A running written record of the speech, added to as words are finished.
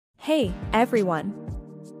Hey, everyone.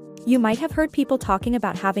 You might have heard people talking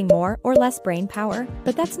about having more or less brain power,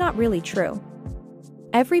 but that's not really true.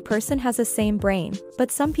 Every person has the same brain,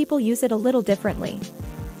 but some people use it a little differently.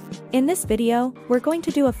 In this video, we're going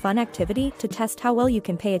to do a fun activity to test how well you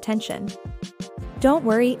can pay attention. Don't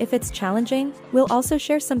worry if it's challenging, we'll also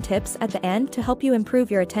share some tips at the end to help you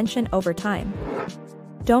improve your attention over time.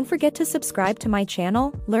 Don't forget to subscribe to my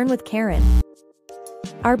channel, Learn with Kiran.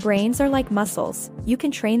 Our brains are like muscles, you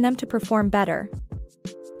can train them to perform better.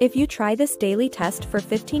 If you try this daily test for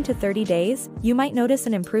 15 to 30 days, you might notice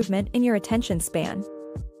an improvement in your attention span.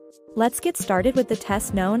 Let's get started with the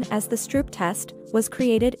test known as the Stroop Test, was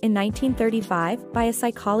created in 1935 by a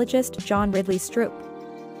psychologist John Ridley Stroop.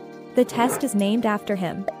 The test is named after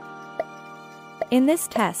him. In this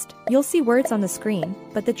test, you'll see words on the screen,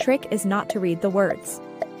 but the trick is not to read the words.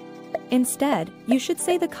 Instead, you should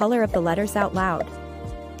say the color of the letters out loud.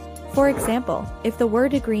 For example, if the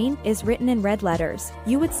word green is written in red letters,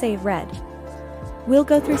 you would say red. We'll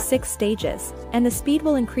go through 6 stages, and the speed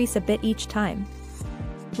will increase a bit each time.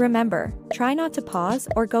 Remember, try not to pause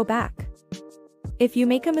or go back. If you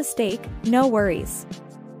make a mistake, no worries.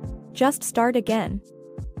 Just start again.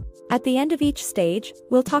 At the end of each stage,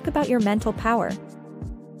 we'll talk about your mental power.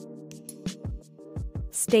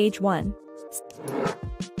 Stage 1.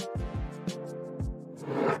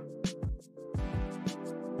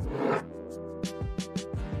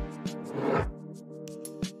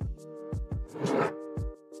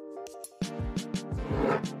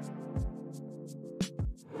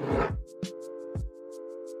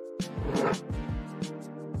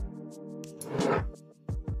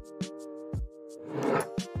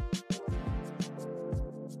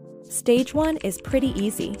 Stage 1 is pretty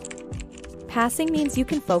easy. Passing means you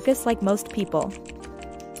can focus like most people.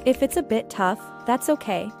 If it's a bit tough, that's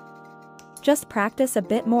okay. Just practice a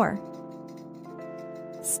bit more.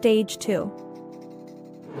 Stage 2.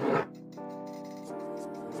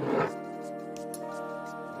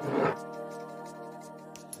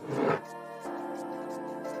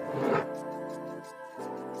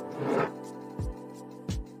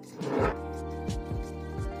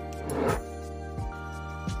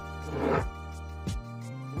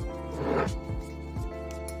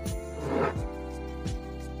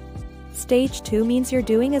 Stage 2 means you're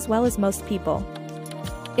doing as well as most people.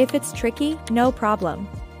 If it's tricky, no problem.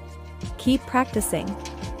 Keep practicing.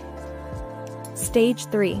 Stage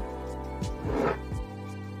 3.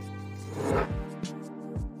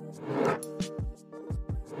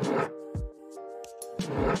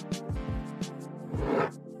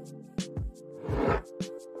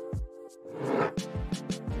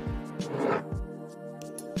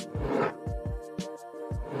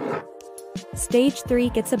 Stage 3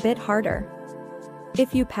 gets a bit harder.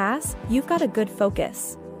 If you pass, you've got a good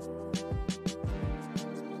focus.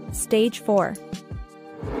 Stage 4.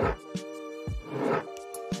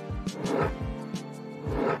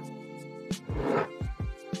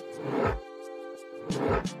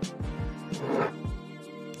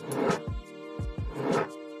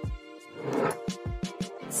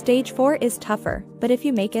 Stage 4 is tougher, but if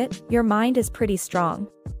you make it, your mind is pretty strong.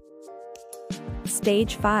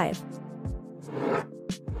 Stage 5.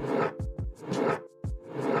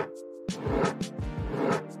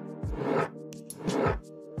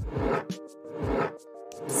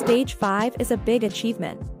 Stage 5 is a big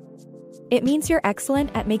achievement. It means you're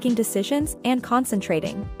excellent at making decisions and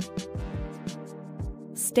concentrating.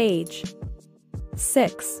 Stage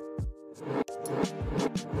 6.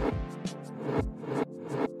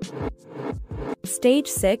 Stage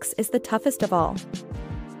 6 is the toughest of all.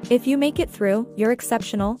 If you make it through, you're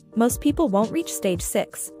exceptional. Most people won't reach stage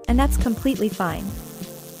 6, and that's completely fine.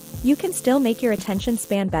 You can still make your attention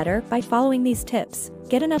span better by following these tips.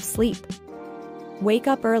 Get enough sleep. Wake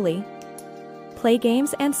up early. Play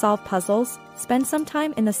games and solve puzzles. Spend some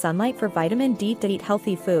time in the sunlight for vitamin D to eat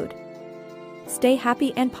healthy food. Stay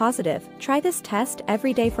happy and positive. Try this test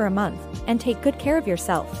every day for a month, and take good care of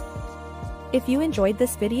yourself. If you enjoyed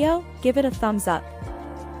this video, give it a thumbs up.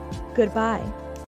 Goodbye.